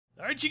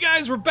Alright, you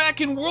guys, we're back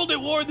in World at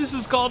War. This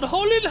is called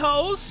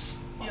HOLLENHAUS.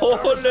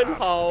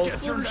 HOLLENHAUS.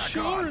 For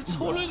sure, it's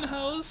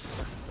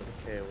HOLLENHAUS.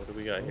 Okay, what do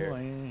we got here? That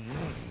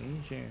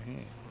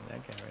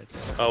guy right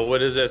there. Oh,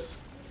 what is this?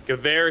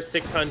 Gewehr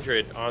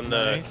 600 on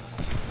the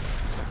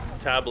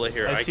tablet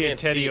here. I see a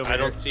Teddy over I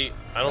here. don't see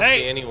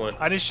anyone.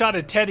 I just shot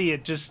a Teddy.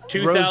 It just rose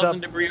 2,000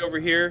 up. debris over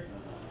here.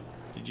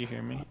 Did you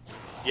hear me?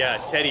 Yeah,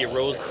 Teddy, it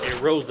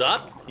rose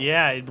up?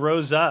 Yeah, it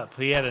rose up.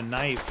 He had a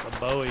knife, a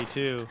Bowie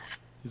too.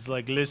 He's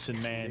like,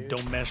 listen, man,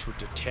 don't mess with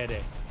the Teddy.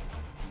 Okay,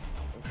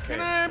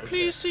 Can I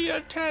please see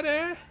a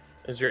Teddy?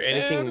 Is there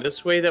anything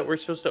this way that we're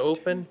supposed to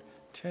open?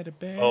 Teddy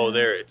bear. Oh,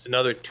 there. It's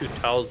another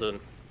 2,000.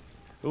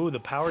 Ooh, the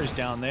power's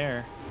down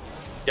there.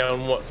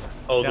 Down what?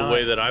 Oh, the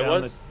way that I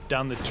was?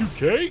 Down the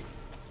 2K?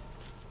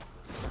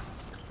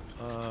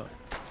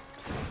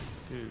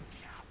 Dude,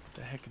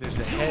 the heck? There's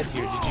a head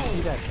here. Did you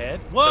see that head?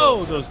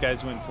 Whoa, those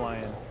guys went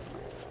flying.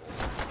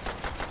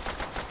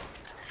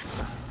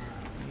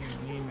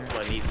 Come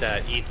on, eat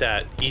that, eat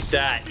that, eat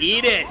that,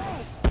 eat it!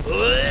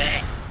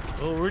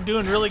 Well, we're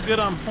doing really good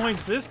on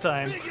points this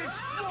time.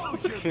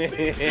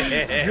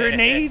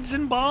 Grenades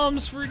and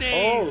bombs for days.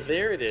 Oh,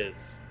 there it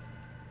is.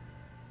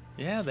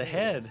 Yeah, the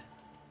head.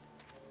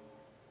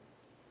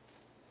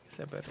 Guess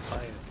I better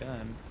buy a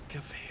gun.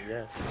 Gewehr.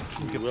 Yeah,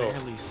 You can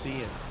barely see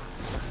it.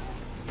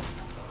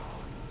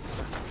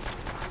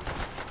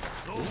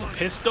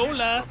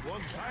 Pistola.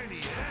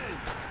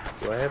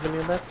 Do I have any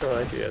of that? Oh,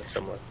 I do have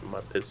some left in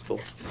my pistol.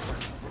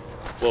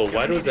 Whoa,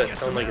 why does that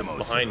sound like it's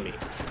behind me?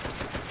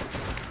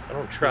 I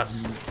don't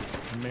trust.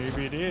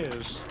 Maybe it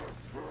is.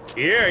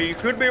 Yeah, you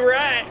could be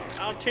right.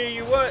 I'll tell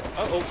you what.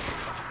 Uh-oh.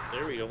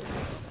 There we go.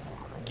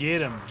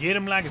 Get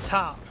him like it's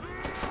hot.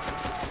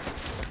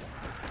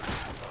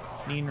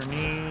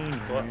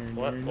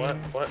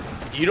 What?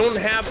 You don't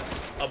have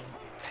a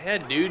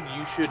head, dude.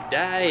 You should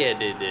die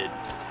at it.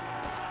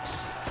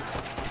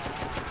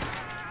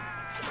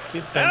 Oh,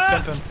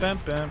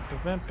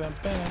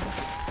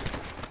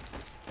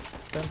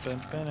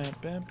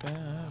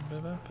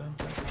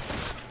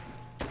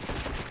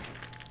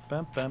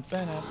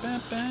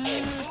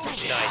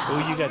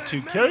 you got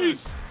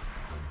 2K.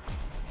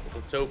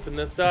 Let's open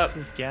this up.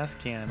 This is gas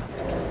can.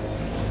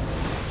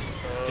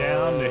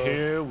 Down to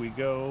here we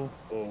go.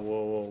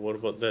 Whoa. What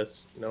about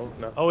this? No,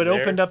 nothing. Oh, it there.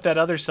 opened up that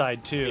other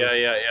side too.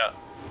 Yeah.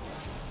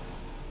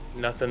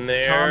 Nothing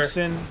there.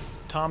 Thompson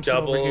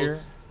Doubles. over here.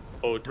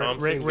 Oh,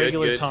 Thompson.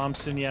 Regular good.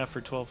 Thompson, yeah, for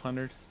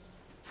 1,200.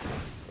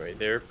 Right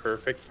there.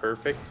 Perfect.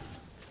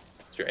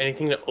 Is there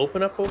anything to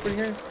open up over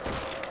here?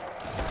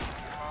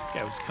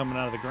 Yeah, it was coming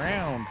out of the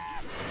ground.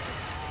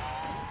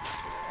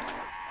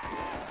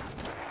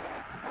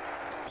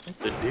 What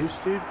the deuce,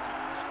 dude?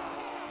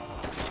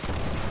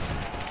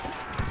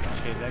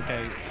 Okay, that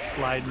guy's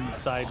sliding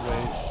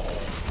sideways.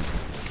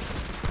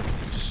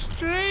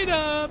 Straight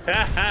up.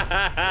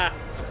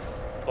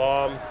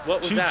 Bombs.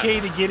 What was 2K that?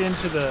 to get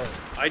into the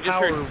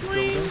power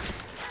building.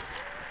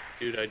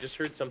 Dude, I just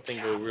heard something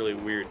go really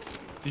weird.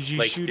 Did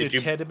you shoot a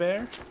teddy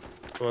bear?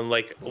 Well,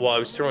 I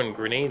was throwing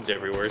grenades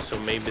everywhere, so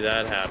maybe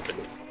that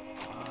happened.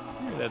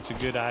 Yeah, that's a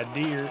good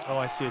idea. Oh,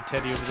 I see a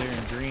teddy over there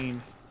in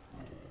green.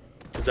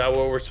 Is that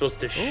what we're supposed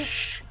to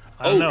shh?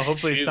 I don't know.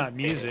 Hopefully it's not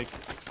music.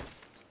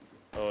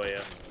 Oh,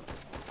 yeah.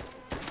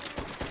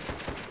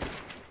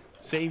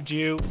 Saved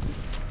you.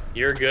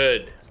 You're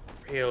good.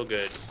 Real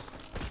good.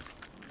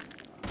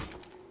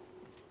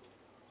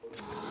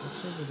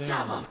 What's over there?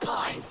 Double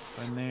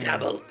points.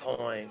 Double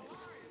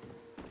points.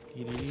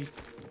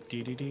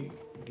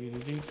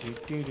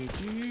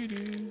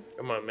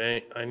 Come on,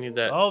 man. I need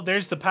that. Oh,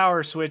 there's the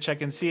power switch. I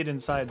can see it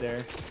inside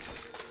there.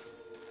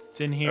 It's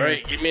in here. All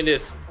right, give me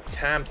this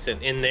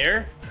Thompson in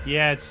there.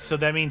 Yeah, so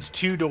that means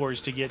 2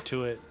 doors to get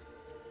to it.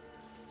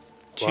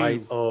 2. Why?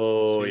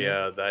 Oh, See?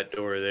 yeah, that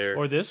door there.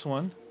 Or this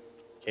one.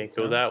 Can't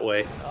go that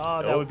way.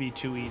 Oh, that would be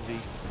too easy.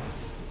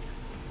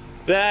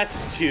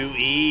 That's too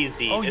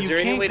easy. Oh, Is you there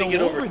any can't way go to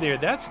get over there.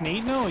 That's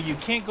neat. No, you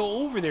can't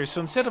go over there.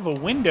 So instead of a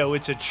window,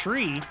 it's a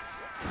tree.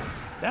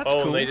 That's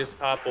cool. Oh, and they just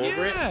hop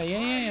over it?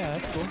 Yeah.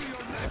 That's cool.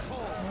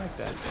 I like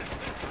that.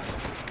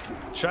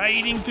 Try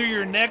eating through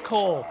your neck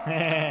hole.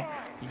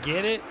 You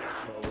get it?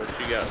 Oh,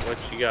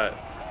 what you got?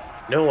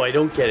 No, I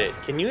don't get it.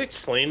 Can you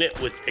explain it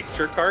with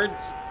picture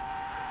cards?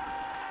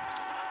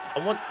 I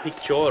want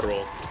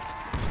pictorial.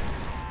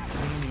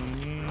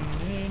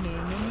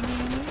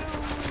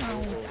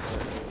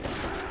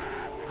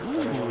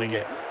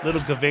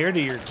 Little Gewehr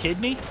to your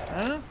kidney?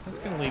 Huh? That's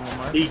gonna leave a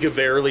mark. He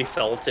Gewehrly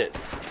felt it.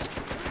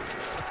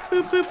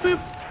 Boop, boop, boop.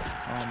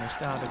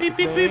 Almost out of Beep,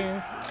 beep, beep.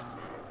 Gewehr.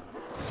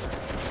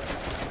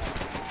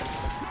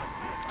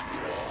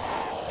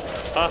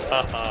 Ha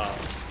ha ha.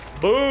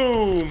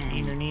 Boom!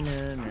 Neener,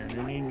 neener,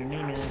 neener, neener,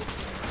 neener.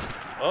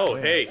 Oh,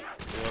 yeah. hey. You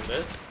want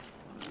this?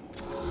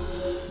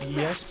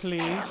 Yes,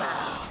 please.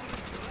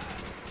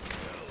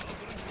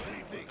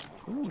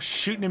 Ooh,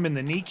 shooting him in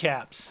the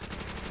kneecaps.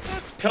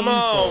 That's painful. Come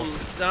on,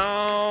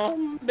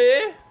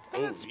 zombie.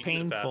 That's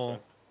painful.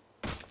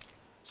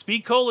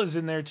 Speed Cola's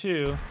in there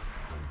too.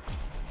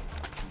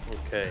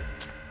 Okay.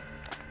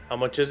 How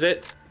much is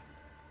it?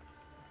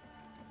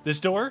 This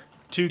door?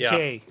 2K.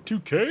 Yeah.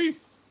 2K?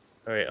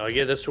 All right, I'll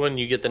get this one.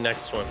 You get the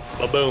next one.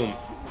 Ba-boom.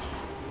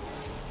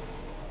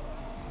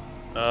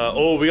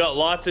 Oh, we got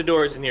lots of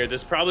doors in here.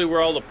 This is probably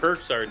where all the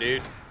perks are,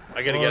 dude.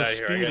 I gotta get out of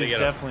here. I gotta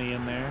get out. Definitely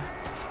in there.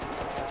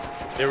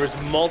 There was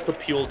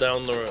multiple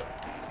down the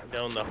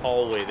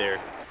hallway there.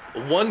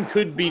 One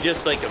could be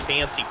just like a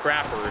fancy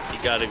crapper if you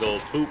gotta go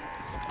poop.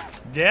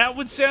 That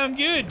would sound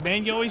good,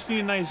 man. You always need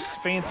a nice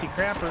fancy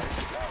crapper.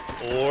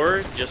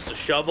 Or just a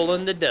shovel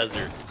in the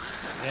desert.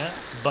 Yeah,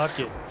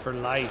 bucket for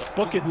life.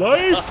 Bucket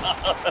life!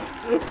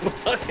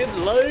 Bucket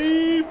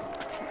life!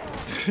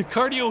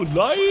 Cardio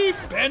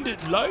life!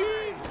 Bandit life!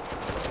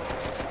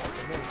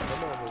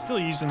 I'm still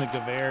using the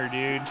Gewehr,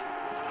 dude.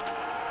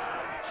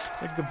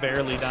 They're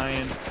Gewehrly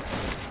dying.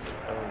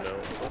 Oh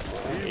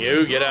no.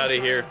 You get out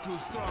of here.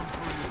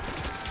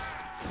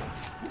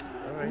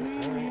 Alright.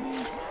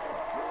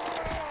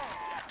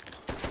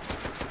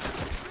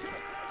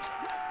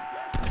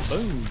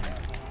 Boom.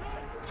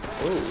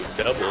 Ooh,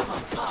 doubles.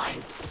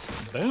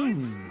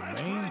 Boom,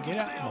 man. Get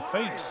out of my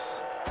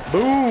face.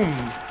 Boom!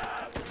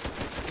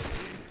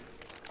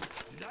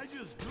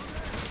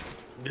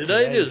 Did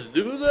I just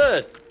do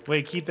that?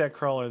 Wait, keep that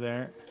crawler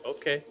there.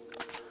 Okay.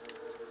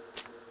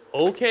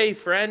 Okay,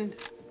 friend.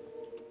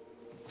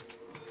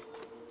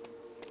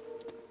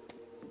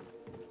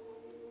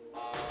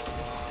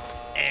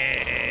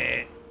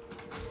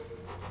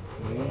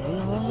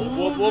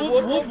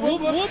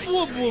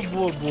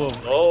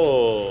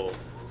 Oh.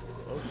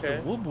 Okay.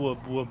 Whoop,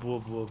 whoop, whoop,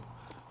 whoop, whoop.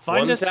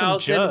 Find us some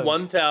jug.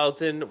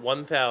 1,000,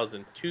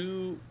 1,000.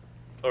 2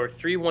 or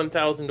 3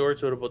 1,000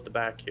 doors. What about the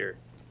back here?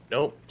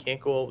 Nope, can't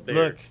go over there.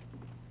 Look.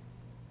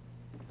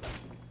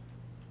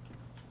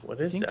 What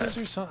is that? Those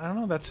are some, I don't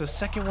know. That's the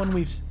second one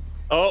we've...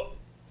 Oh.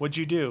 What'd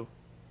you do?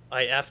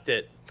 I effed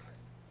it.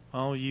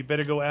 Oh, you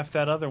better go F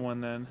that other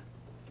one then.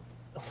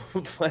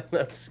 Find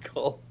that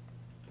skull.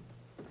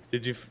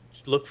 Did you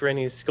look for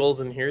any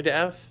skulls in here to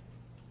F?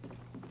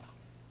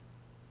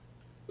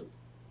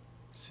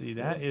 See,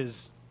 that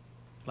is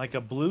like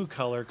a blue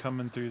color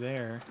coming through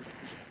there.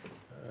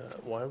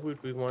 Why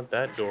would we want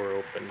that door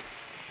open?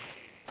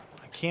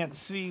 I can't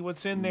see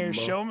what's in there.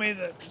 Show me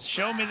the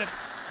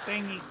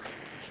thingy.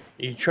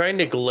 Are you trying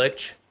to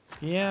glitch?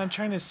 Yeah, I'm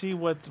trying to see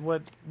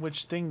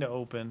which thing to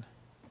open.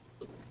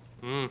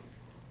 I'm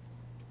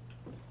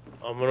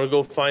gonna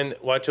go find.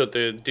 Watch out,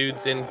 the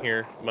dude's in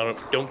here.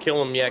 Don't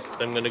kill him yet,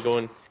 cause I'm gonna go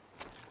and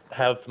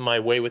have my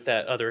way with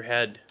that other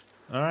head.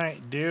 All right,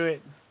 do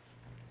it.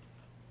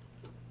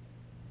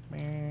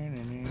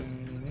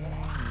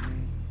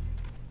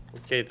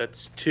 Okay,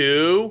 that's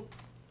 2.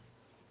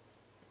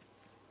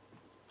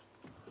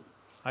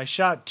 I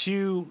shot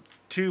two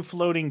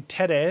floating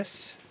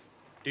Tedes.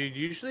 Dude,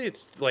 usually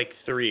it's like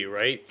 3,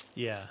 right?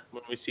 Yeah.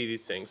 When we see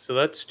these things, so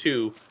that's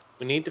 2.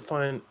 We need to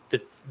find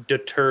the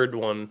deterred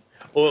one.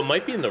 Oh, it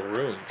might be in the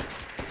room.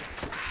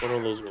 One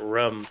of those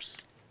rums.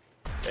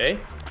 Hey?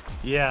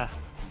 Yeah.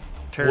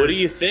 Turd. What do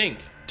you think?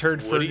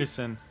 Turd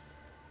Ferguson.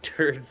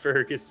 Turd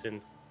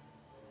Ferguson.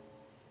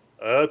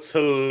 That's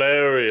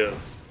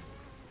hilarious.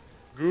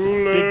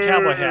 Big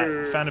cowboy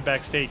hat. Found it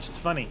backstage. It's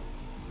funny.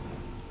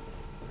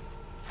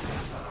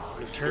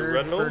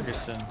 Turd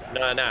Ferguson.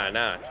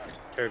 Nah. It's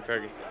Turd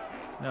Ferguson.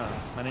 No,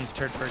 my name's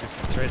Turd Ferguson.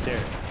 It's right there.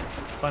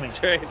 It's funny.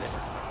 It's right there.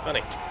 It's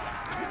funny.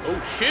 Oh,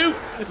 shoot!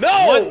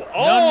 No! What?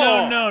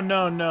 Oh! No.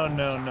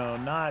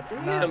 Not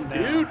Damn, now.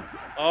 dude.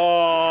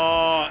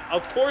 Oh,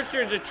 of course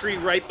there's a tree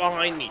right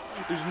behind me.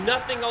 There's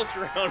nothing else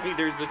around me.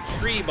 There's a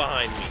tree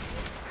behind me.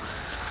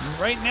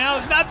 Right now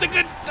is not the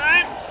good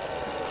time.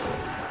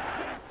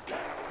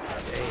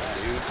 Dang,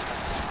 dude.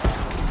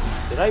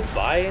 Did I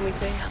buy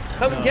anything?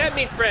 Come get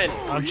me, friend.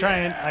 I'm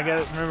trying. I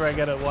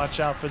gotta watch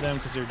out for them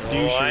because they're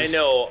douches. Oh, I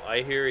know.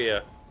 I hear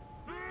you.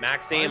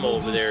 Max ammo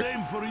over there.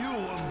 Same for you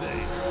one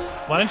day.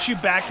 Why don't you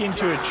back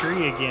into a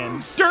tree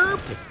again? Derp!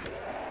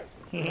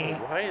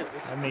 Why is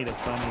this? I made it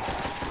funny.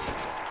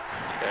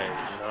 Okay,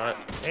 not.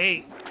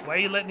 Hey, why are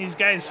you letting these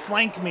guys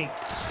flank me?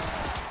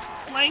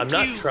 Flank I'm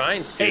you! not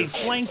trying to. Hey,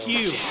 flank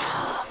you!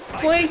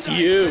 Flank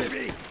you!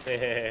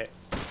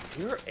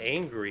 You're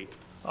angry.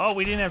 Oh,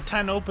 we didn't have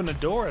time to open the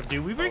door,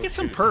 dude. We better get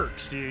some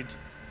perks, dude.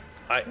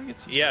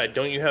 Yeah,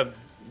 don't you have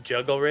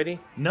Jug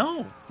already?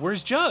 No,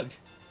 where's Jug?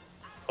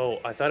 Oh,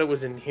 I thought it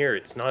was in here.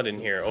 It's not in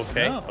here.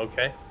 Okay, No.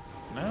 okay.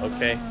 No,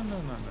 Okay. No.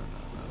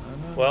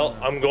 Well,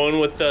 I'm going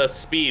with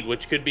speed,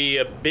 which could be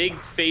a big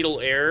fatal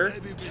error.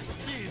 Maybe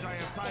with speed I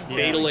have time to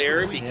Fatal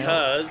error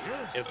because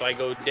if I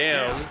go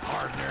down,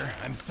 partner,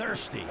 I'm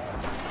thirsty.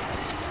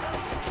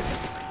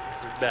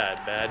 this is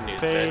bad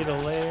news. man.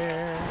 Fatal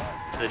error.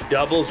 The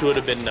doubles would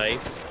have been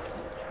nice.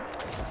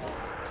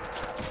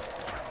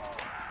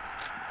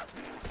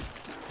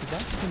 Did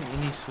that come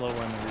any slower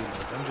on the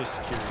reload? I'm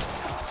just curious.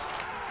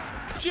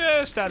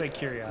 Just out of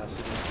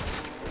curiosity.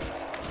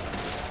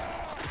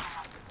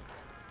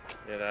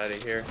 Get out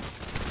of here.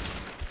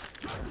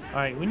 All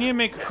right, we need to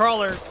make a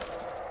crawler.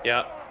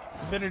 Yeah.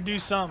 Better do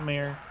something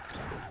here.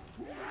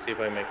 See if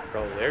I make a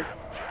crawl there.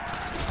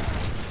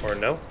 Or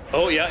no.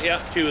 Oh, yeah.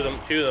 2 of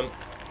them.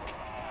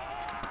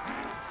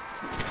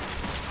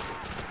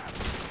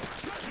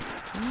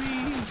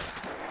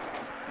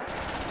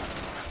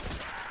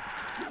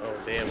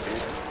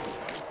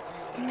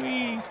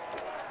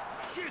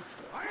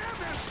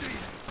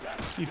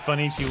 Be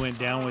funny if you went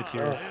down with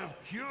your I have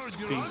cured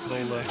your speed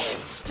cola.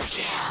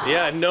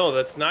 Yeah, no,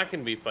 that's not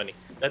gonna be funny.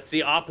 That's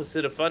the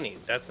opposite of funny.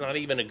 That's not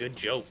even a good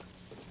joke.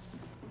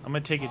 I'm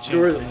gonna take a chance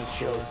Sure, on this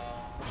door.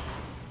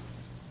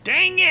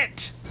 Dang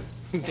it!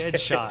 Dead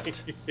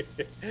shot.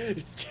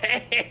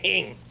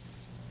 Dang!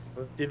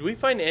 Did we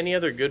find any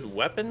other good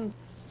weapons?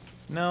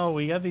 No,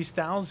 we got these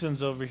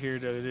thousands over here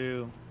to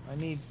do. I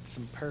need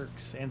some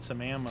perks and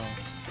some ammo.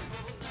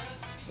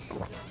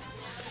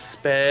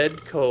 Sped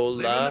Living the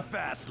cola.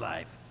 fast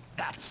life.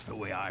 That's the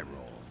way I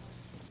roll.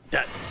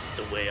 That's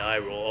the way I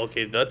roll.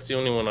 Okay, that's the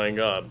only one I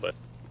got, but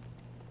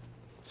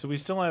So we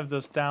still have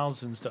those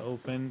thousands to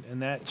open,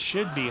 and that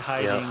should be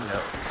hiding.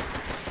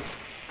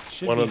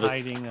 Should One be of the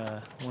hiding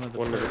one of the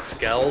one of the perks.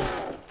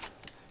 skulls.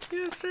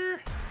 Yes, sir.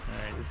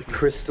 All right, this is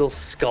Crystal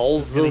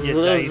skulls. gonna get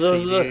dicey,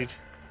 dude.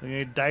 We're gonna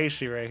get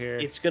dicey right here.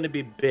 It's gonna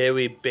be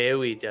very,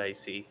 very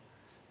dicey.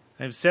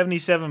 I have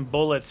 77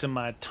 bullets in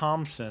my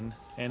Thompson,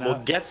 and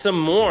Well, get some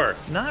more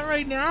not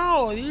right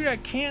now. Dude, I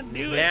can't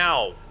do it.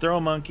 now. Throw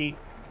a monkey.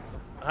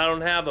 I don't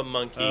have a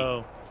monkey.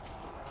 Oh,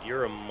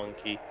 You're a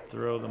monkey.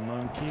 throw the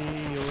monkey.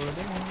 Or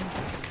the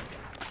monkey.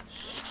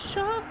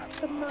 Shut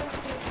the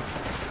monkey.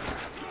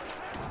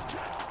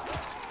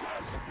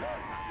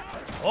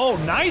 Oh,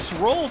 nice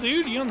roll,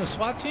 dude. You on the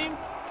SWAT team?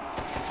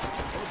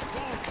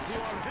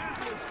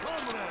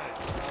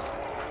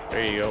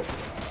 There you go.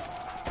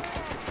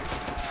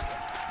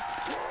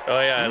 Oh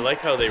yeah, I like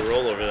how they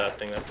roll over that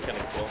thing. That's kind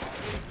of cool.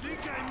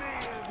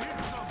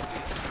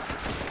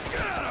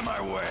 Get out of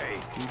my way.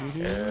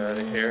 Get out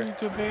of here.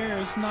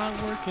 Gewehr is not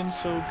working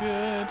so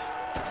good.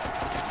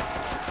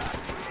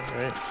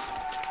 All right.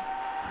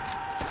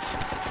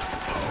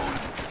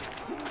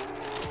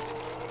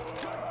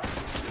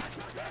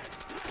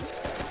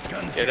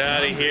 Guns Get getting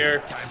out of hungry. here.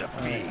 Time to All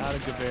right, feed. out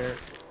of Gewehr.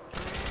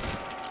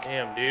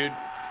 Damn, dude.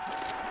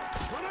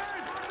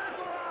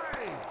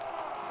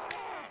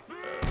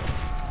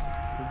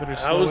 We better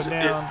slow How's it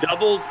down. is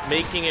doubles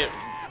making it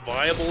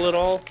viable at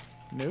all?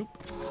 Nope.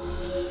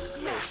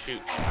 Oh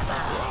shoot.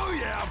 Oh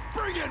yeah,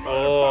 bring it,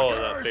 Oh,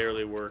 motherfuckers. that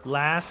barely worked.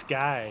 Last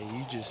guy,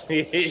 you just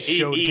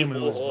showed him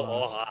who was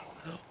boss.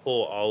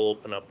 Oh, I'll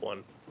open up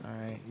one. All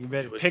right, you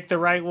better pick the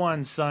right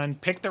one, son.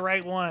 Pick the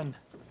right one.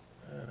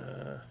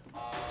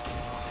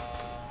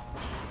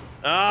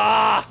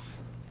 Ah!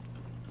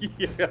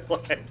 Yeah,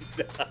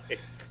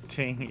 nice.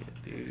 Dang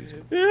it,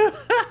 dude.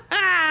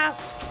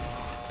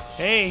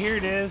 Hey, here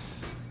it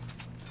is.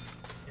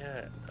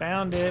 Yeah,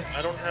 Found it.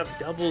 I don't have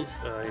doubles.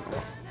 I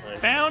Found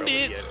probably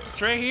it. get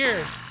It's right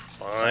here.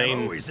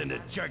 Fine. Always in the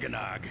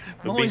juggernog.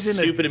 It'd be always in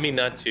a- stupid of me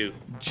not to.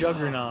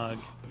 Juggernog.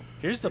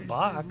 Here's the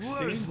box,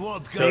 What is dude.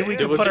 what Maybe we Did-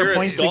 can was put there our a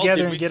points skull? together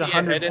Did and we get see a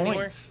 100 head anywhere?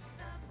 points.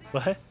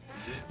 What?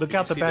 Look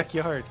out the see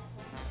backyard.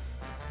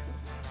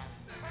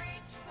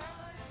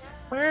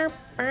 The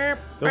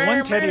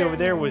one teddy over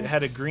there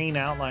had a green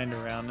outline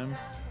around him.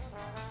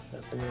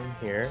 Nothing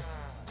in here.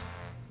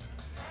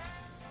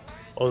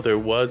 Oh, there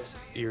was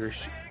your.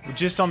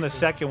 Just on the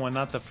second one,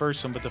 not the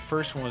first one, but the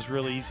first one was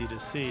really easy to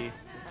see.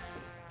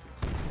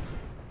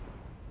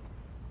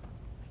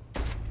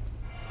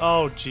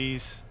 Oh,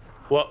 jeez.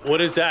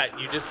 What is that?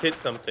 You just hit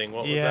something.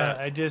 What was Yeah, that?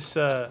 I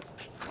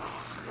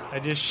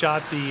just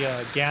shot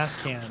the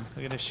gas can.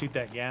 I'm gonna shoot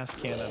that gas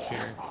can up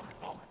here.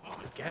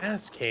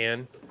 Gas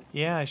can.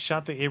 Yeah, I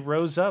shot it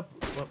rose up.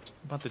 What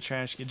about the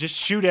trash can? Just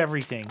shoot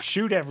everything.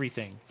 Shoot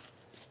everything.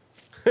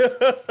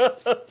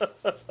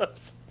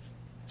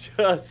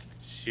 Just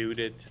shoot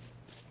it.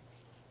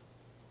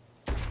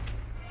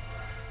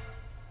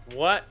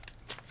 What?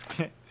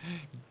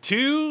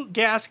 2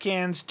 gas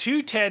cans,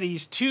 2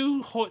 teddies,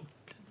 2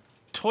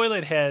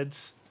 toilet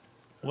heads.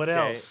 What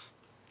Okay. else?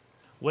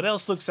 What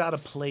else looks out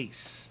of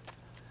place?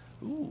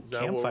 Ooh, Is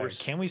that what campfire. we're-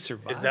 Can we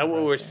survive? Is that what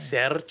right we're there?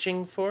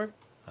 searching for?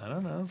 I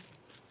don't know.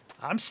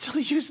 I'm still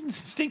using the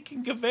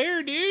stinking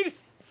Gewehr, dude.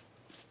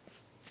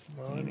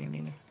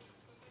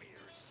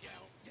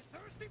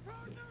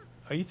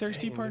 Are you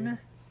thirsty, Dang,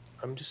 partner?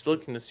 I'm just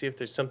looking to see if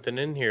there's something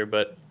in here,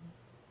 but.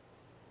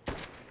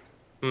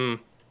 All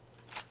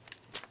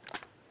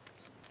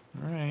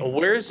right. Oh,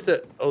 where's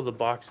the? Oh, the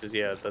boxes.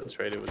 Yeah, that's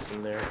right. It was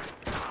in there.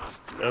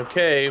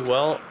 Okay,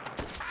 well.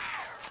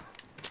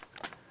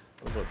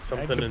 What, I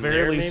something could in there,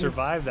 barely maybe?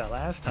 survive that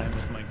last time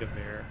with my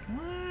Gewehr.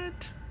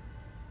 What?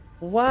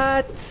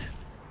 What?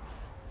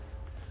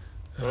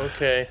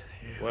 Okay.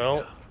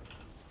 Well.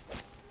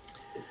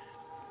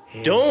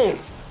 Don't.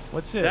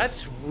 What's this?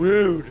 That's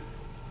rude.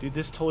 Dude,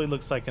 this totally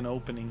looks like an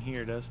opening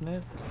here, doesn't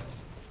it?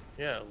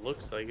 Yeah, it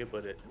looks like it,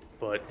 but it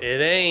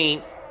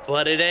ain't.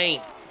 But it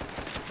ain't.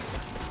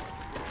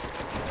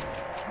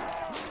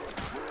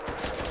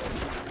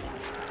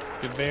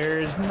 Gewehr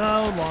is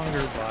no longer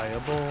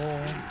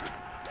viable.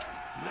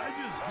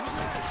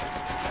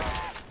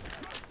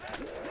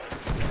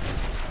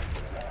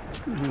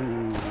 Ooh,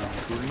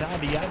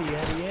 yaddy yaddy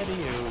yaddy yaddy.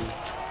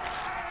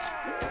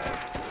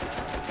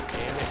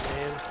 Damn it,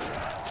 man.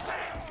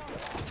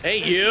 Hey,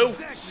 you.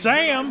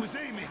 Sam! Was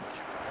aiming.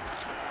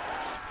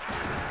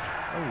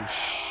 Oh,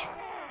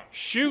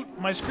 shoot,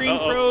 my screen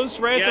Uh-oh. froze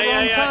right at the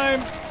wrong time.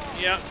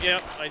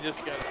 Yep. I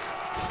just got it.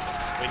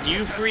 When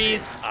you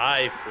freeze,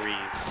 I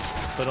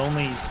freeze. But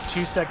only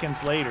 2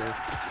 seconds later.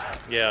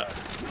 Yeah.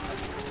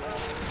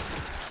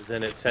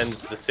 Then it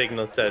sends the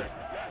signal that says,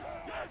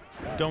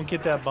 Don't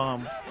get that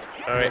bomb.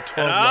 all right.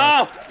 12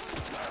 Oh!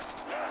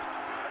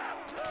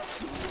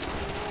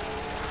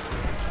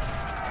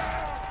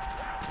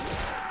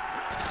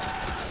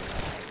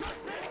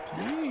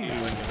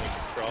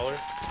 Crawler.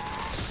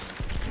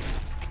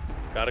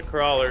 Got a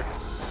crawler.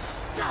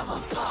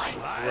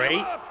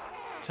 Great.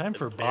 Time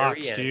for very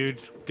box, end. dude.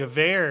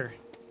 Gewehr,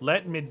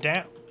 let me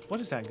down. What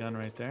is that gun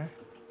right there?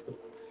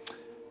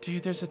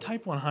 Dude, there's a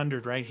Type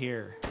 100 right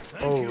here.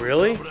 Oh,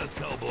 really?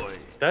 Cowboy.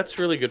 That's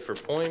really good for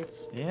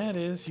points. Yeah, it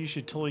is. You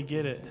should totally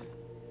get it.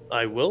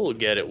 I will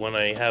get it when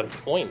I have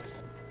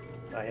points.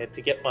 I had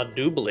to get my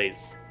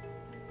doubles.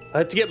 I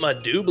had to get my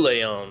double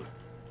on.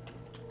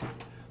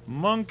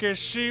 Monkey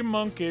see,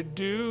 monkey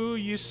do.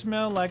 You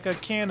smell like a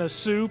can of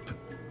soup.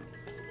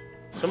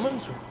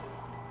 Someone's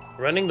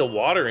running the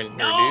water in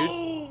here,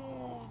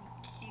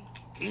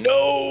 dude.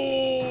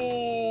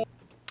 No!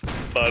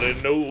 Nobody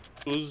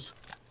knows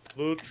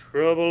the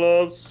trouble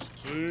of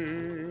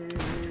sea.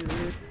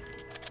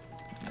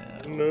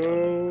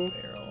 No.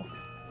 Barrel.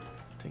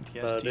 I think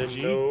Nobody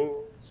STG.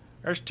 knows.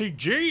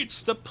 STG,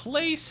 it's the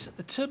place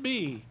to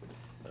be.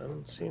 I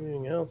don't see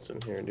anything else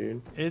in here,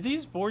 dude. Are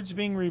these boards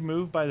being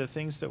removed by the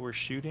things that we're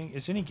shooting?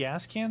 Is any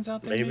gas cans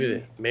out there?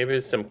 Maybe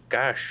there's some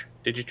gash.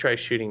 Did you try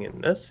shooting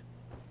in this?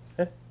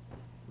 Eh?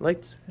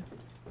 Lights?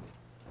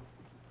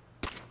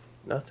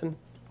 Nothing?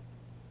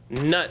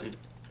 Nothing,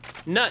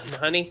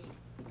 honey.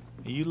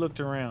 You looked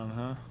around,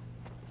 huh?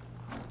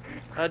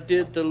 I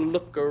did the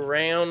look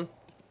around.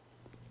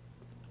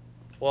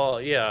 Well,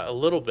 yeah, a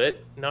little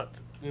bit. Not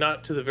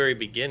to the very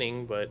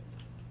beginning, but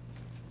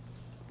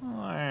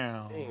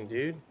Wow. dang,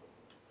 dude.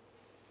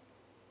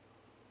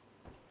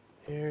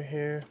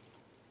 Here.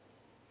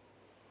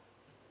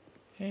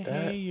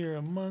 Hey, you're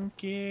a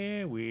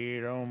monkey. We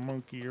don't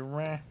monkey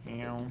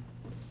around.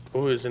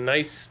 Oh, there's a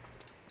nice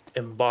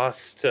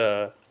embossed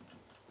or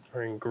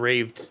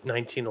engraved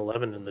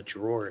 1911 in the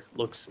drawer. It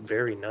looks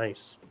very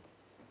nice.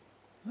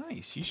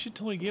 Nice. You should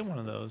totally get one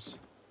of those.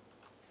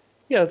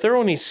 Yeah, they're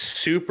only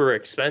super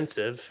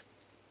expensive.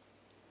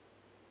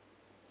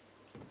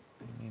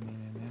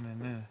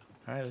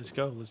 All right, let's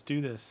go. Let's do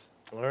this.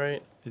 All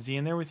right. Is he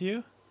in there with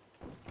you?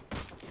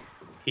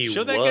 He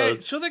Show was. that guy.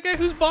 Show that guy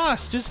who's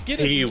boss. Just get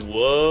him. He Get him out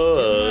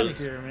was. of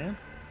here, man.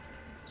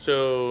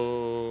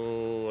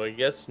 So I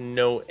guess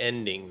no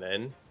ending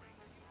then.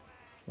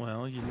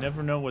 Well, you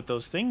never know what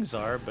those things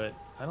are, but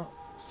I don't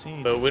see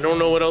anything. But we don't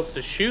know what else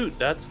to shoot.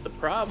 That's the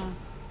problem.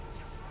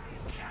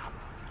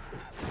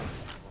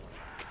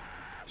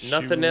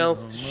 Nothing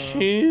else to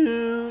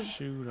shoot.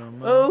 Shoot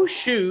 'em up. Oh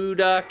shoot!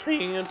 I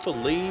can't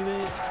believe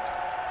it.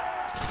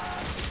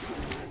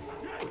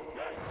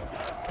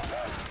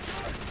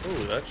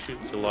 Oh, that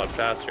shoots a lot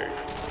faster.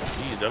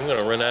 Jeez, I'm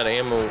gonna run out of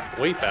ammo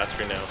way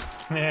faster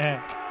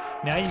now.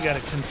 Now you gotta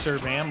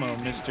conserve ammo,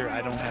 mister.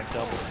 I don't have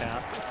double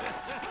tap.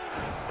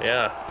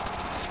 Yeah.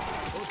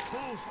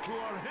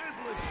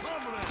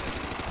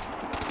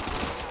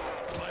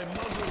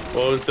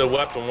 What was the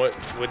weapon?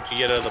 What'd you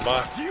get out of the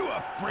box?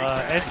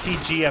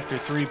 STG after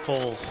 3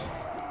 pulls.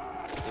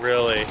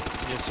 Really?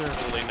 Yes, sir.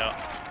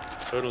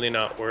 Totally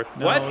not worth.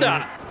 No, What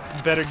the?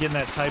 You better get in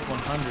that Type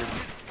 100.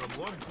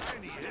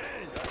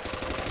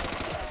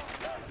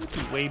 You'd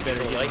be way better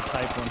getting like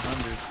Type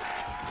 100.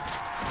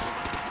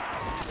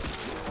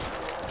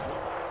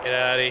 Get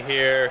out of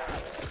here.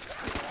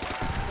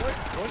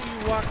 What are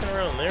you walking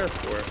around there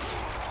for?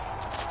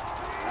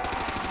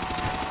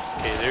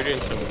 Okay, they're doing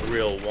some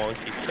real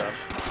wonky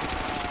stuff.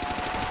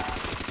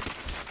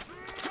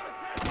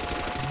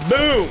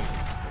 Boom!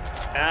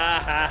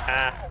 Ha ha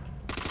ha.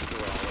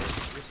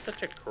 Crawler. You're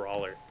such a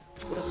crawler.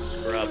 What a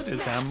scrub. What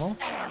is ammo?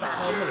 I'm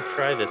gonna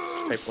try this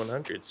Type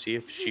 100, see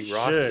if she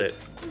rocks Should. it.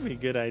 That'd be a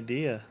good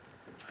idea.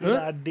 Good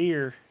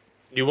idea.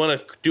 Do you want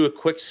to do a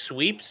quick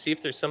sweep, see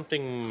if there's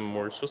something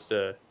we're supposed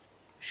to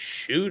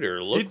shoot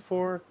or look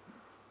for?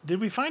 Did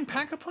we find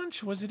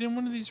Pack-a-Punch? Was it in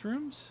one of these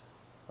rooms?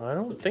 I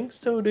don't think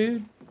so,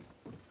 dude.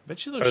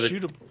 Bet you those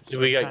shootable. Do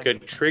we got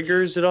good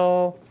triggers at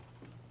all?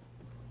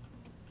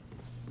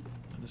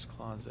 In this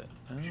closet.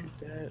 No? Shoot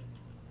that.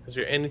 Is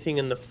there anything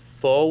in the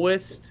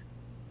forest?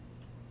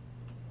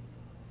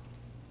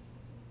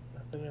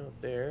 Nothing out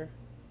there.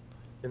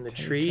 In the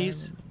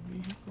trees?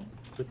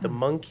 With the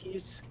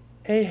monkeys?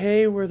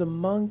 Hey, we're the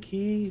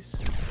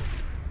monkeys.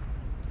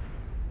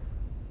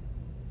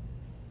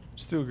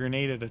 Just threw a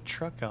grenade at a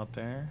truck out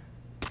there.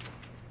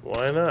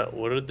 Why not?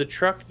 What did the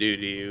truck do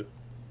to you?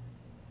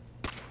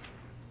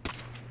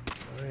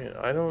 Alright,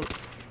 I don't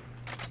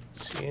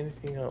see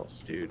anything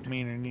else, dude.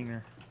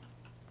 Neener.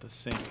 The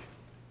sink.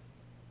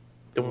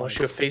 Don't want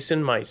you to face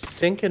in my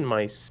sink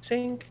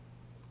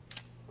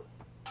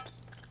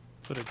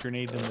Put a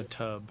grenade in the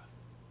tub.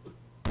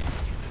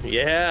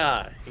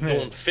 Yeah, you're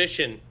going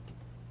fishing.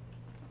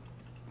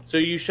 So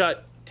you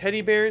shot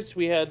teddy bears,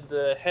 we had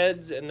the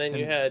heads, and then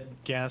you had...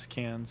 Gas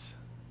cans.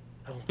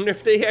 I wonder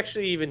if they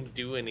actually even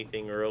do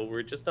anything, or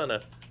we're just on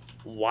a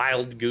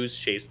wild goose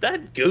chase.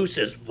 That goose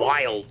is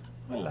wild.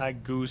 I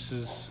like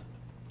gooses.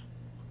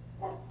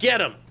 Get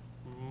him.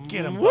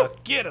 Get him,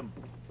 Buck. Get him.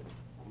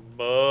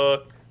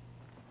 Buck.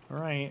 All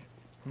right.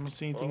 I don't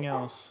see anything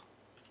else.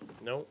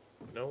 Nope.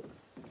 Nope.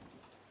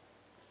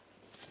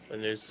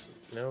 And there's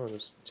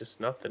just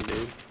nothing,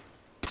 dude.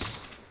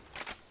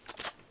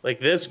 Like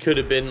this could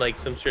have been like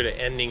some sort of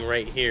ending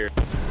right here.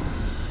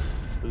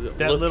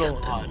 That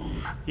little,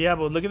 yeah,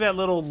 but look at that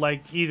little,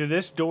 like either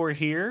this door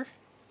here,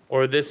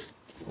 or this,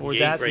 or gate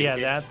that, right yeah,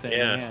 here. that thing,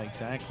 yeah,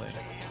 exactly.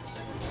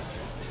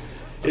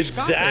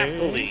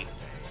 Exactly.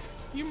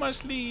 You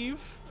must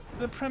leave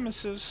the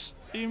premises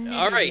immediately.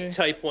 All right,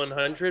 Type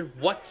 100.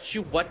 What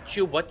you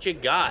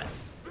got?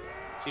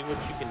 See what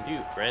you can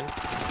do, friend.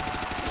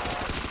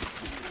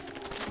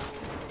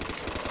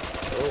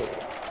 Oh.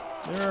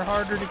 They're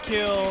harder to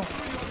kill.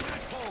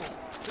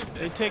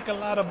 They take a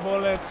lot of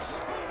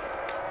bullets.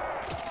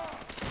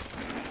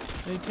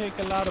 They take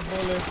a lot of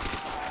bullets.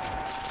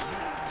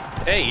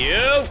 Hey,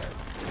 you!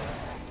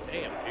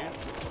 Damn, dude.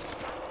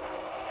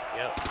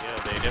 Yeah,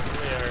 they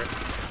definitely are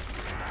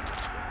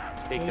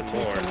taking They take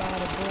more. a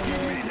lot of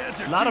bullets.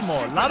 A lot of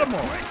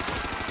more.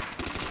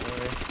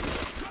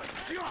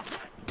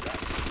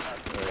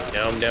 Alright,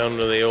 now I'm down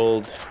to the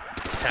old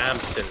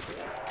Thompson.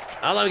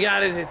 All I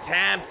got is a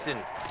Thompson.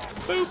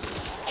 Boop.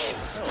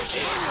 Oh,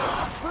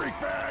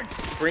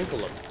 sprinkle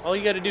them. All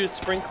you gotta do is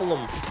sprinkle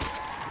them.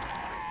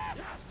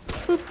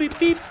 Boop, beep,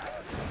 beep.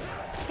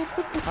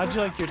 How'd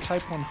you like your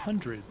Type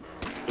 100?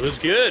 It was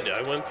good.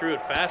 I went through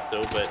it fast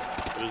though, but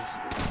it was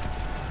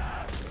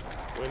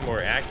way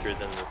more accurate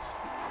than this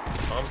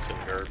Thompson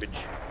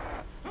garbage.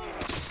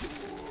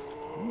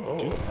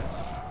 Oh.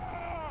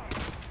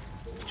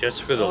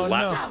 Just for the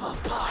last.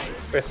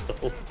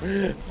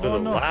 For the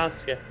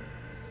last guy.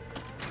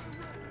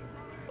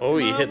 Oh,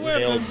 you hit the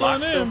nail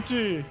box.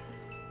 Empty.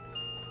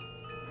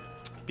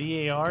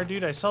 BAR,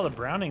 dude. I saw the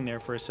Browning there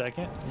for a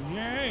second.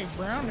 Yay,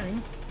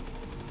 Browning.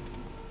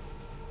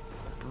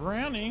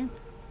 Browning.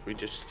 We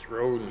just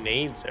throw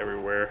nades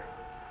everywhere.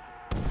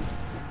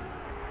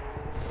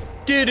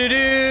 Do do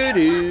do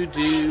do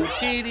do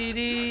do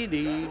do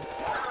do.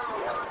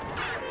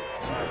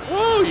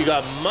 Oh, you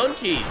got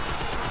monkeys.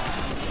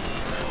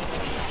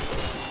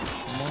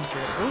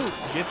 Ooh,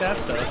 get that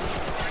stuff.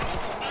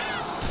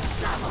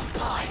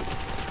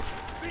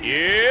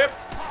 Yep.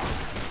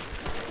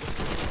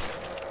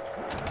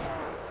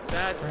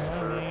 That's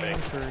Browning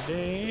perfect. for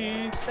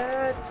days.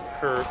 That's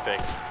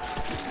perfect.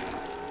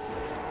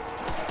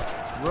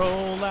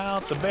 Roll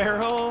out the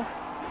barrel.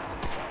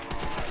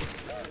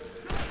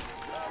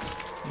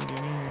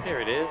 There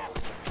it is.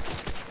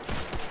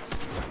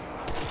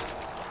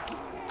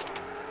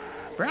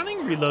 Browning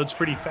reloads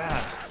pretty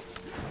fast.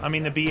 I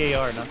mean the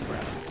BAR, not the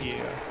Browning.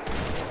 BAR.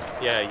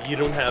 Yeah, you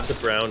don't have the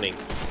Browning.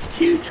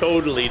 You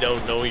totally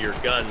don't know your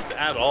guns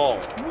at all.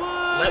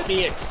 What? Let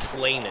me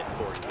explain it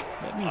for you.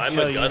 Let me I'm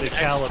tell a you gun the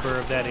caliber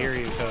of that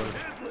area code.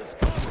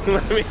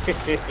 Let me.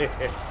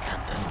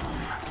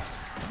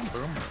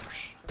 Boomers.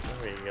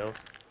 There you go.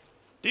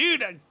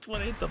 Dude, I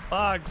want to hit the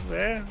box,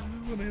 man.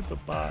 I want to hit the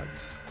box.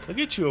 Look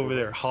at you over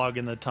there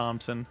hogging the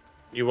Thompson.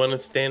 You want to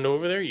stand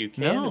over there? You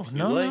can. No, if you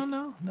no, like.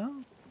 no.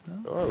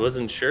 Oh, I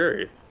wasn't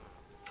sure.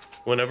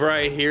 Whenever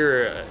I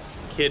hear a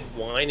kid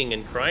whining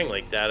and crying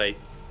like that,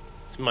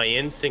 it's my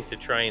instinct to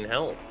try and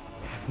help.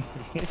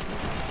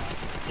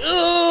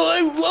 Oh,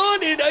 I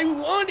want it,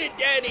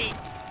 Daddy.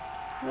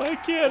 Why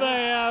can't I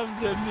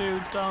have the new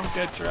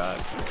Tonka truck?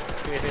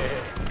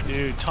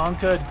 Dude,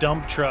 Tonka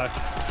dump truck.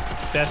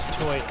 Best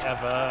toy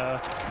ever.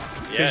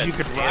 Because you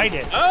could ride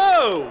it.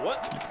 Oh,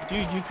 what?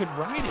 Dude, you could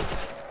ride it.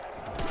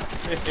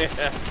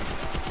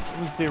 It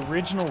was the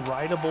original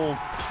rideable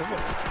toy.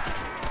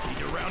 Need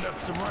to round up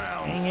some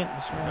rounds. Dang it,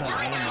 just ran out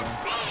of ammo.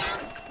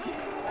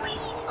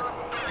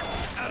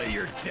 Out of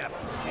your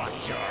depth,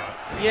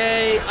 slotjaw.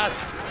 Yay, us.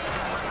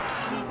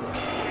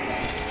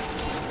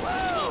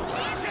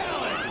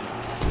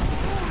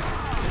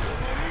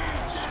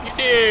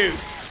 Dude.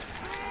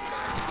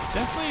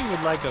 Definitely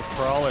would like a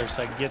crawler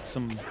so I could get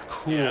some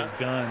cool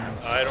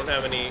guns. I don't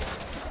have any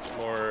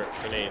more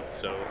grenades,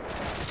 so.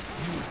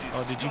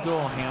 Oh, did you go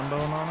all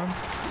ham-bone on them?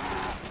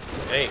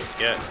 Hey,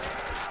 yeah.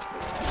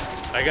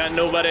 I got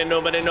nobody.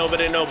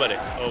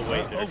 Oh,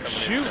 wait. Oh,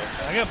 shoot.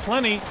 I got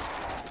plenty.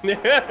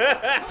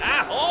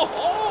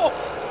 Oh.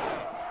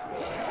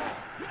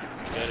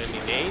 Got any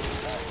nades?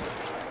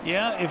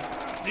 Yeah,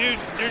 dude,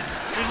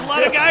 there's a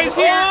lot of guys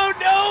here. Oh,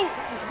 no.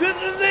 This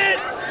is it.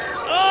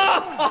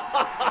 Oh.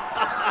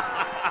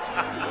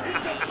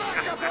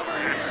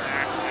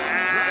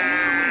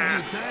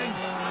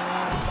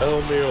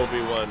 Tell me,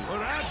 Obi-Wan. Well,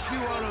 that's you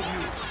out of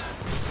you.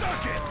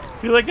 Suck it.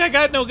 You're like, I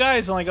got no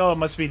guys. I'm like, oh, it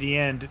must be the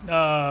end.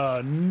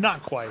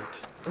 Not quite.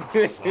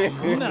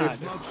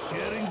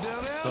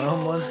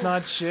 Someone's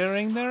not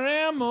sharing their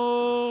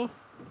ammo.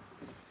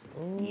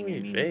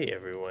 Hey,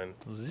 everyone.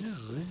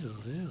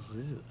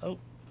 Oh,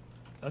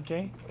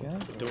 okay. Yeah,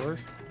 door.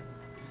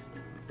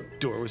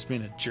 door was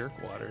being a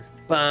jerkwater.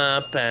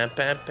 Ba, ba,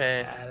 ba,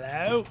 ba.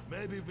 Hello?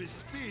 Maybe with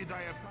speed, I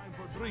have time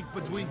for drink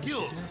between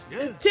kills.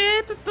 Yeah?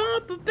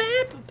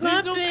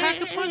 There's no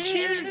pack-a-punch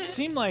here? It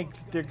seemed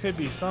like there could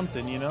be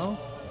something, you know?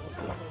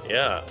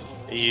 Yeah.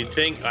 You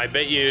think, I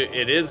bet you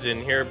it is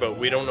in here, but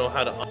we don't know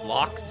how to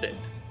unlock it.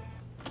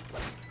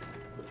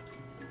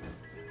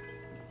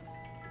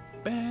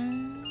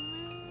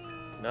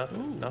 Bang.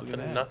 Nothing, Ooh, look at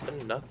that.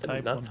 nothing,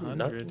 Type nothing.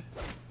 100.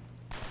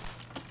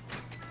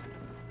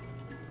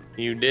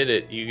 You did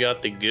it. You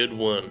got the good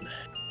one.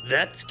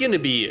 That's gonna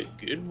be a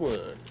good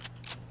one.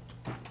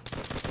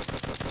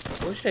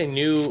 I wish I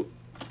knew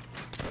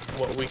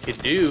what we could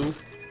do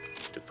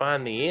to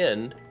find the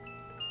end,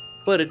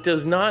 but it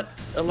does not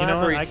You know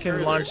elaborate. what? I can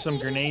further. launch some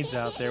grenades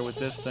out there with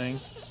this thing.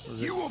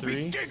 Was it You will 3?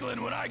 be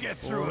giggling when I get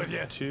through 4, with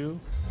you. 2,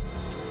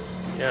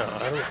 Yeah,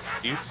 I don't.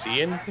 Do you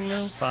see anything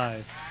now?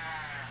 5.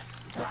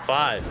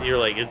 5. You're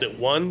like, is it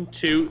 1,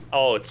 2?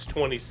 Oh, it's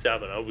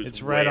 27. I was.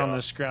 It's right way on off.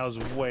 the screw. I was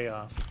way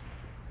off.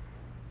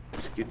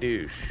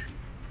 Skadoosh.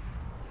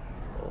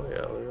 Oh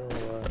yeah, look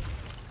at all that.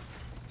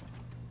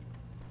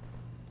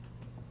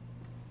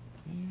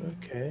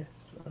 Okay.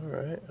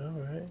 Alright,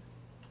 alright.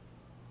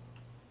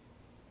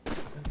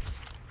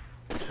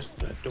 That's just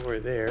that door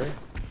there.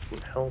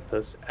 Doesn't help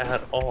us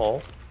at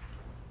all.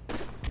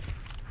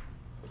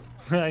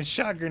 I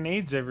shot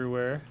grenades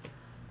everywhere.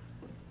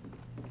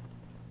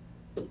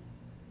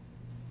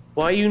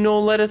 Why you no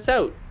let us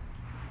out?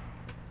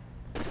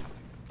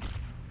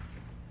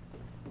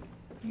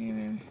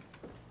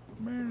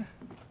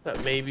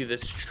 Thought maybe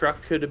this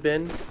truck could have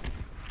been.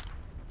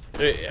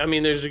 I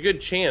mean, there's a good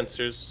chance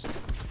there's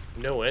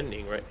no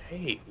ending, right?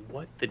 Hey,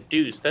 what the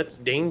deuce? That's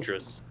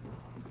dangerous.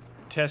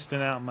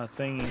 Testing out my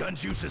thingy. Gun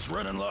juice is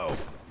running low.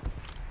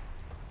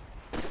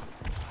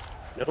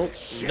 Nope,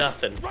 Shit.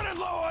 nothing. Running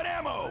low on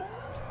ammo.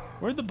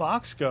 Where'd the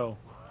box go?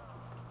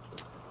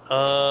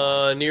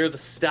 Near the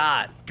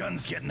start.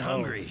 Gun's getting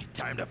hungry.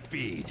 Time to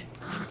feed.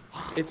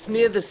 It's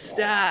near the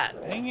start.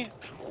 Dang it.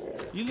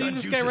 You Gun leave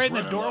this juice guy is right in the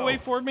running doorway low.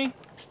 for me?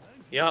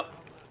 Yup,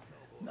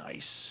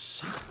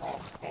 Nice.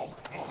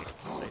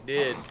 I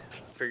did.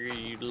 Figure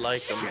you'd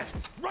like them. Shit.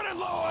 Running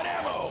low on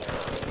ammo.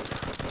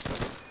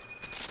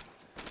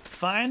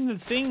 Find the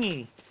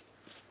thingy.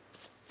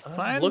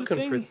 Find looking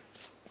the for. thingy.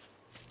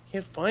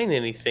 Can't find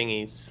any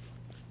thingies.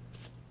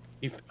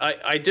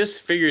 I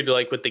just figured,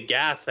 like, with the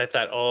gas, I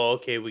thought, oh,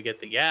 okay, we get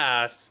the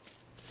gas,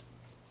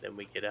 then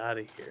we get out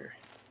of here.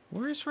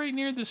 Where's right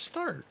near the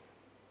start?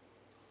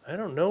 I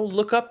don't know.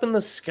 Look up in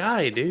the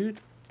sky, dude.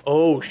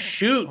 Oh,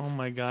 shoot. Oh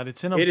my god,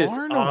 it's in a It is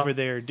barn off. over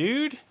there,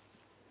 dude.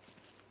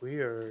 We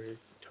are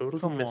totally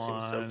Come missing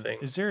on. something.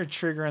 Is there a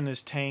trigger on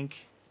this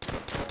tank?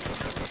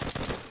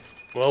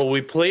 Well,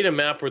 we played a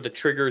map where the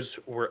triggers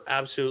were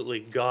absolutely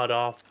god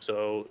off,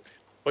 so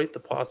quite the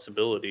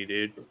possibility,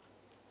 dude.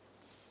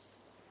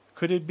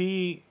 Could it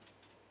be...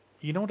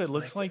 You know what it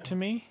looks like to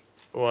me?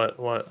 What?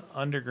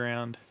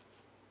 Underground.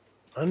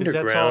 Because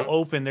Underground? that's all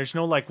open. There's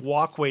no, like,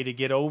 walkway to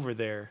get over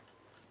there.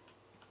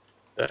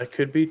 That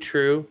could be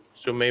true.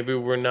 So maybe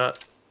we're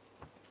not...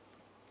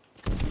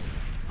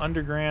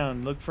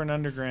 Underground. Look for an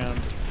underground.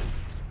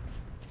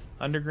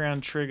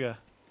 Underground trigger.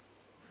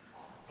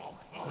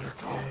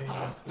 Okay,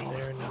 nothing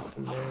there,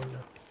 nothing there, nothing.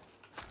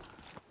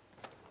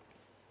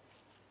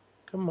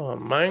 Come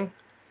on, man.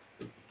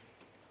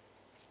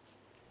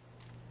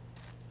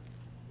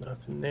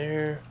 Nothing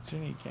there. Is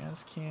there any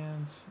gas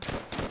cans?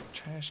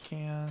 Trash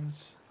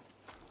cans?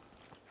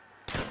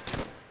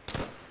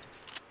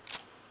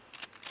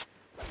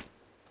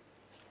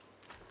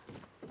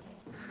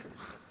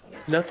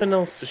 Nothing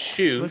else to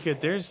shoot. Look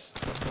at, there's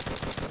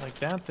like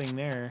that thing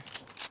there.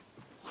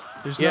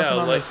 There's Yeah, nothing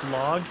on like- this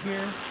log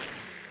here?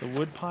 The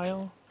wood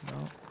pile?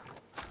 No.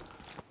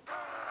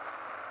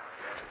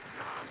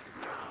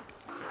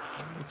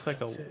 Looks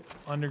like a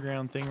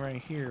underground thing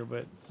right here,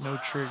 but no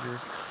trigger.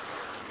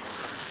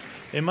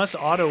 It must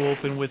auto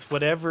open with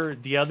whatever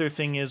the other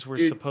thing is we're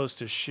Dude, supposed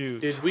to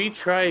shoot. Did we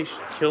try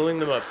killing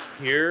them up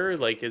here?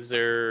 Like, is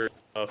there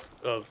a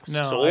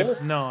No, soul?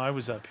 no, I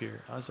was up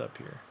here. I was up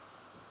here.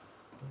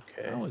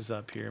 Okay. I was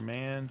up here,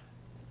 man.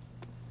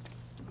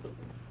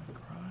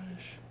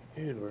 Garage.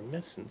 Dude, we're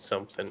missing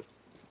something.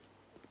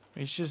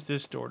 It's just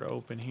this door to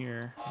open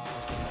here.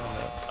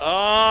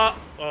 Oh!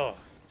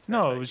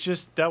 No, it was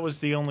just, that was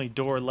the only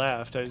door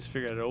left. I just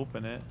figured I'd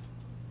open it.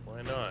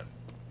 Why not?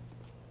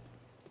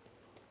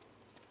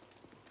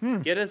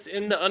 Get us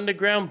in the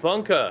underground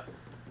bunker.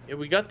 Yeah,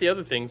 we got the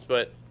other things,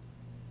 but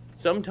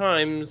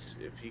sometimes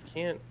if you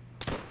can't,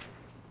 if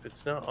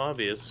it's not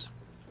obvious.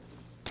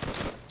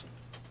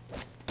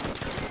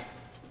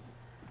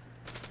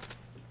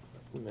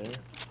 Nothing there.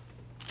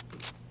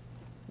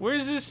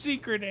 Where's the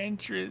secret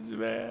entrance,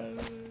 man?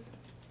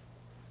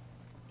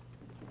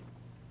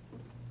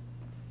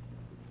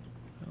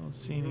 I don't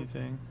see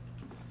anything.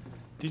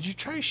 Did you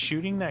try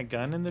shooting that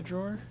gun in the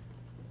drawer?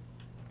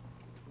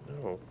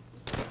 No.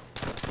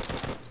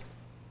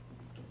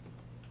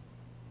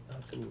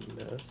 Nothing in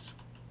this.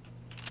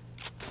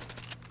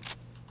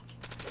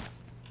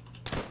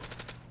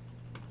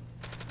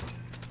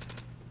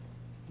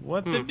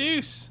 What the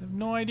deuce? I have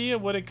no idea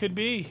what it could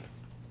be.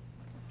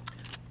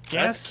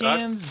 Gas That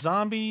cans, sucks.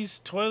 zombies,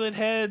 toilet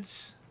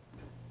heads.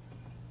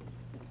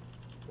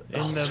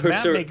 In the sorts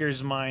map of-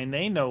 maker's mind,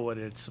 they know what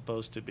it's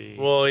supposed to be.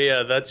 Well,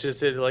 yeah, that's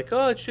just it. Like,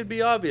 oh, it should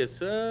be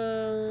obvious.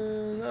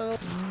 No, Not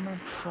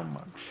so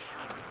much.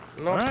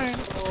 not Alright.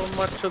 so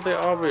much of the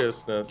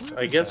obviousness.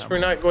 I guess we're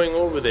not going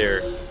over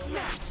there.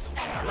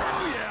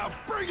 Oh yeah,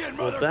 bring it,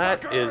 Well,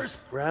 that motherfuckers!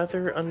 is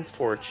rather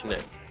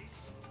unfortunate,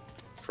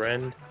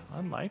 friend.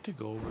 I'd like to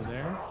go over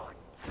there.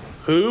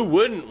 Who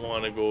wouldn't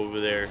want to go over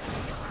there?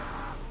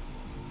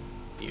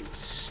 You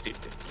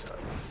stupid son.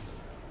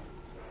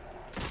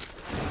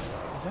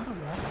 Is that a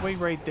walkway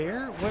right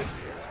there? What?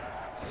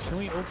 Can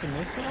we open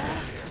this at all?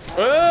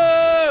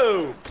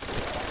 Whoa!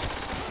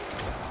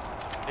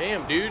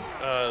 Damn, dude.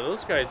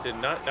 Those guys did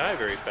not die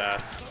very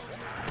fast.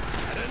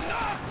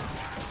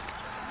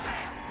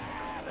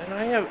 And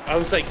I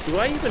was like, do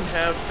I even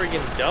have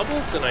friggin'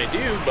 doubles? And I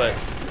do, but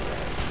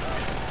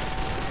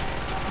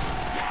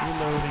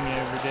Reloading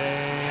every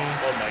day.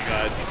 oh my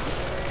god.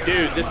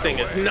 Dude, this thing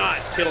is not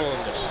killing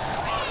them.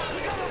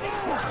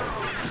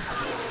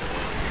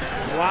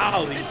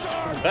 Wow, these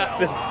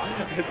weapons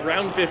at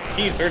round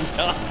 15 are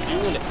not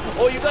doing it.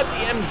 Oh, you got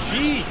the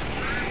MG.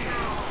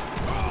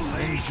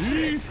 Holy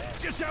shit!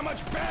 Just how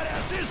much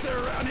badass is there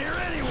around here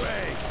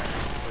anyway?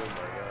 Oh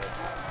my god.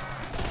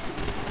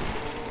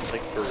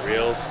 Like for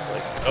real?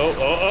 Like,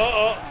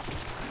 oh.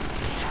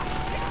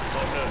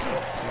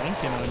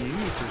 Flanking on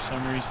you for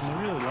some reason. They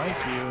really like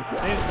you.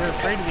 They're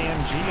afraid of the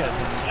MG, I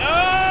think.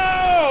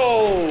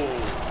 Oh!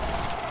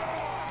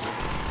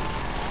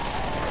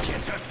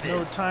 Can't touch No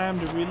this. time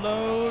to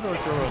reload or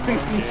throw a monkey.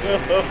 You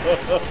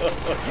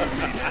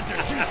guys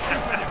are too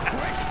stupid and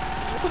quick.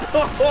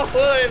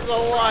 Oh, it's a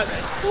lot.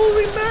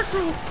 Holy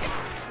mackerel.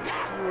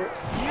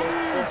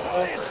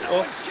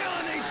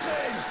 Killing these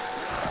things.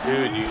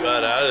 Dude, you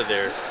got out of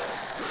there.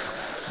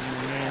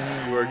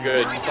 You are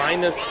good.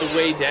 Find us the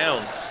way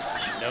down.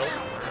 No?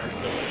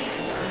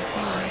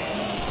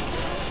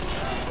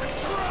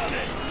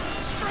 Surrounded.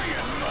 Bring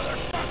it,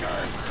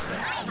 motherfuckers.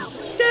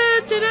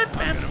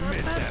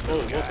 Oh,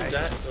 what was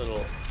that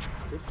little...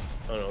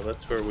 Oh no,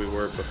 that's where we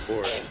were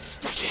before.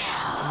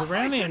 The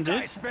round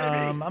ended.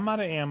 I'm out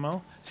of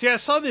ammo. See, I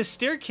saw this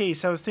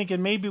staircase. I was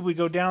thinking maybe we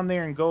go down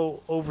there and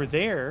go over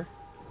there.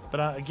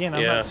 But again,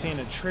 I'm Yeah. not seeing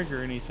a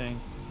trigger or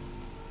anything.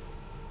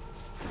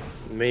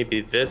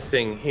 Maybe this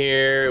thing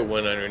here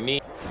went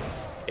underneath.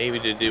 Maybe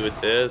to do with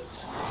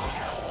this.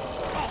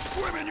 I'll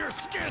swim in your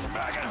skin,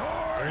 maggot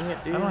whore. Dang it,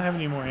 I dude. don't have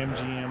any more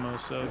MG ammo,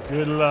 so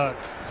good luck.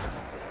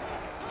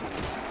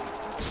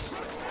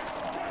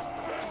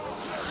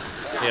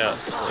 Yeah,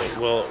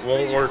 well, it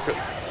won't work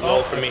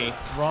well for me.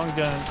 Wrong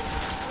gun.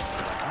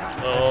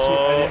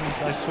 Oh,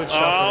 I switched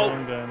out the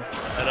wrong gun.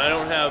 and I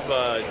don't have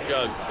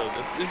jugs, so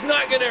this is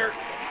not gonna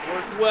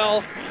work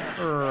well.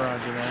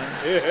 Roger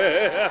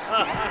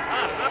that.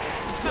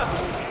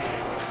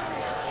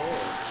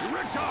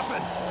 Rick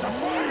Toppin, it's a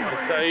party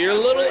over So here. your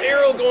little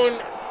arrow going.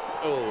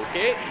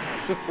 Okay.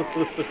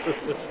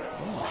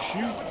 Oh,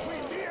 shoot.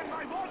 Between me and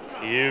my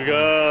vodka. You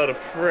got a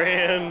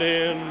friend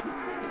in.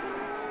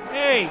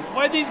 Hey,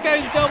 why'd these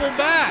guys double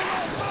back?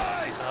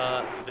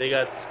 They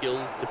got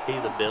skills to pay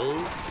the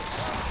bills.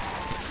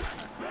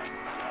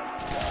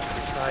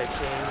 Try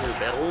paying your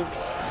bills.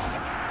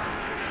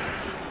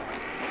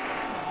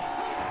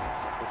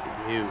 Look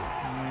at you.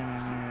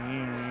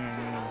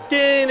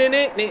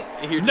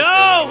 You're just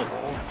No!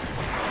 running.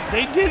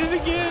 They did it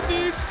again,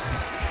 dude.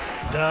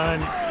 Done.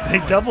 They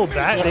doubled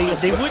back.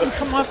 They wouldn't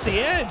come off the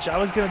edge. I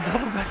was gonna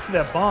double back to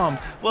that bomb.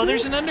 Well,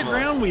 there's an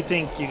underground, we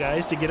think, you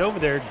guys, to get over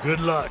there. Good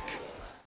luck.